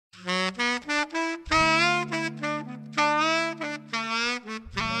Of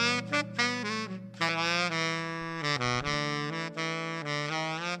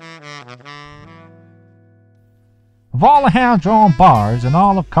all the hand-drawn bars in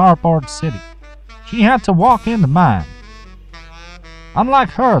all of Cardboard City, she had to walk into mine. Unlike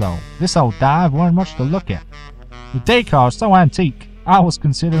her, though, this old dive weren't much to look at. The decor so antique, I was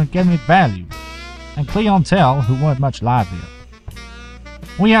considering getting it valued, and clientele who weren't much livelier.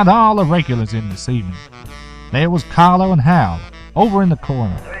 We had all the regulars in this evening. There was Carlo and Hal, over in the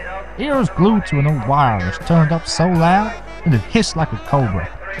corner, ears glued to an old wireless turned up so loud that it hissed like a cobra.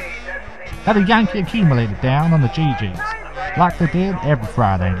 Had a Yankee accumulator down on the GGs, like they did every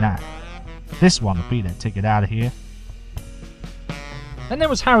Friday night. This one would be their ticket out of here. Then there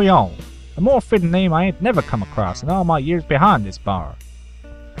was Harry O, a more fitting name I ain't never come across in all my years behind this bar.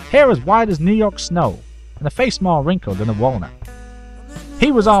 Hair as white as New York snow, and a face more wrinkled than a walnut.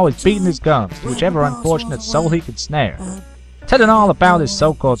 He was always beating his gums to whichever unfortunate soul he could snare, telling all about his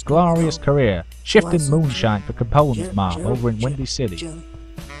so-called glorious career, shifting moonshine for Capone's mob over in Windy City.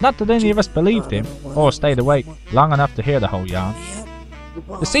 Not that any of us believed him, or stayed awake long enough to hear the whole yarn.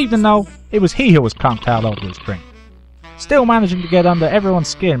 This evening, though, it was he who was conked out over his drink, still managing to get under everyone's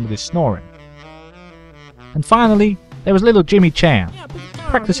skin with his snoring. And finally, there was little Jimmy Chan,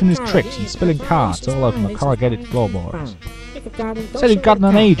 practicing his tricks and spilling cards all over my corrugated floorboards. Said he'd gotten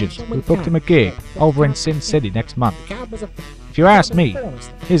an agent who booked him a gig over in Sin City next month. If you ask me,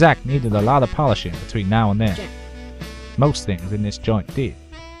 his act needed a lot of polishing between now and then. Most things in this joint did.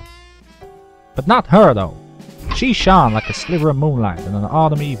 But not her, though. She shone like a sliver of moonlight in an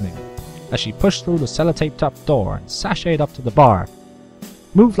autumn evening as she pushed through the sellotape-topped door and sashayed up to the bar.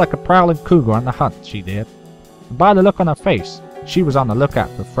 Moved like a prowling cougar on the hunt, she did. And by the look on her face, she was on the lookout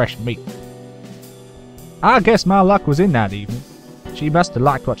for fresh meat. I guess my luck was in that evening. She must have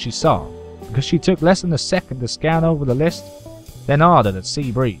liked what she saw, because she took less than a second to scan over the list, then ordered a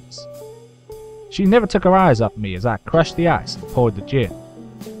sea breeze. She never took her eyes off me as I crushed the ice and poured the gin.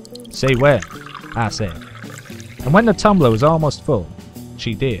 "Say when," I said, and when the tumbler was almost full,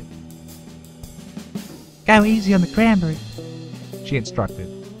 she did. "Go easy on the cranberry," she instructed.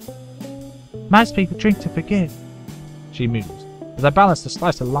 "Most people drink to forget," she mused, as I balanced a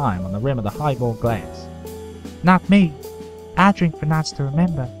slice of lime on the rim of the highball glass. "Not me. I drink for nights to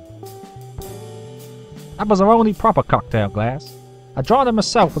remember." That was our only proper cocktail glass. I drawn it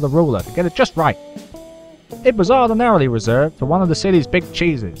myself with a ruler to get it just right. It was ordinarily reserved for one of the city's big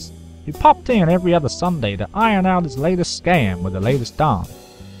cheeses, who popped in every other Sunday to iron out his latest scam with the latest dawn.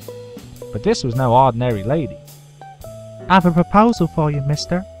 But this was no ordinary lady. "I've a proposal for you,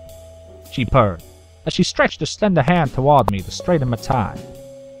 mister," she purred, as she stretched a slender hand toward me to straighten my tie.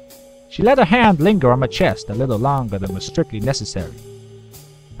 She let her hand linger on my chest a little longer than was strictly necessary.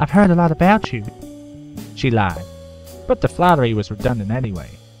 "I've heard a lot about you," she lied, but the flattery was redundant anyway.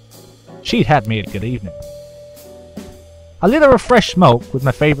 She'd had me at good evening. I lit her a fresh smoke with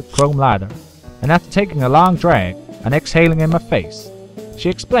my favorite chrome lighter, and after taking a long drag and exhaling in my face, she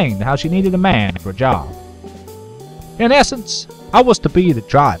explained how she needed a man for a job. In essence, I was to be the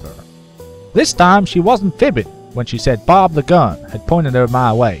driver. This time she wasn't fibbing when she said Bob the gun had pointed her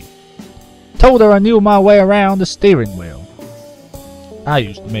my way. Told her I knew my way around the steering wheel. I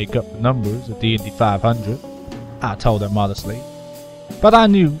used to make up the numbers at the Indy 500, I told her modestly, but I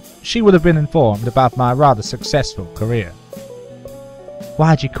knew she would have been informed about my rather successful career.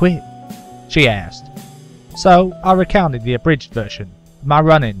 "Why'd you quit?" she asked. So I recounted the abridged version of my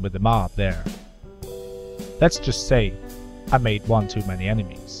run-in with the mob there. Let's just say I made one too many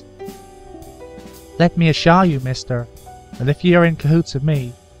enemies. "Let me assure you, mister, that if you're in cahoots with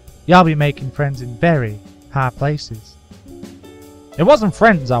me, you'll be making friends in very high places." It wasn't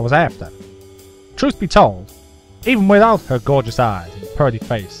friends I was after. Truth be told, even without her gorgeous eyes and purty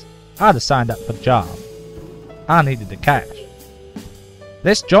face, I'd have signed up for the job. I needed the cash.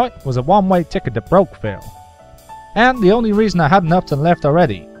 This joint was a one-way ticket to Brokeville, and the only reason I hadn't upped and left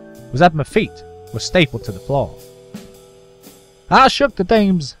already was that my feet were stapled to the floor. I shook the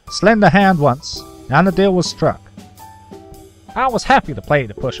dame's slender hand once, and the deal was struck. I was happy to play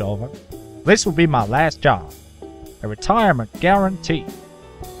the pushover. This would be my last job, a retirement guarantee,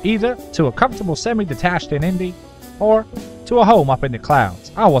 either to a comfortable semi-detached in Indy, or to a home up in the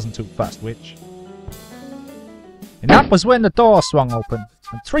clouds. I wasn't too fussed which. And that was when the door swung open,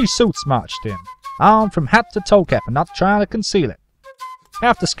 and 3 suits marched in, armed from hat to toe cap and not trying to conceal it.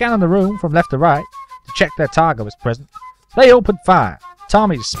 After scanning the room from left to right, to check their target was present, they opened fire,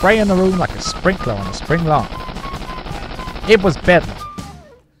 Tommy spraying the room like a sprinkler on a spring lawn. It was bedlam.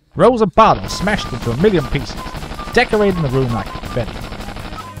 Rows of bottles smashed into a million pieces, decorating the room like confetti.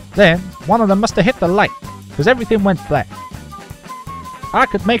 Then, one of them must have hit the light, because everything went black. I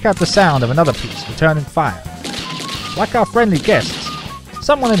could make out the sound of another piece returning fire. Like our friendly guests,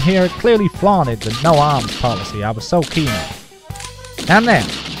 someone in here had clearly flaunted the no-arms policy I was so keen on. And then,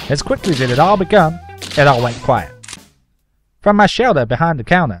 as quickly as it had all begun, it all went quiet. From my shelter behind the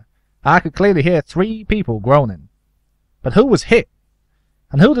counter, I could clearly hear 3 people groaning. But who was hit?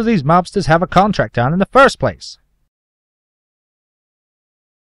 And who do these mobsters have a contract on in the first place?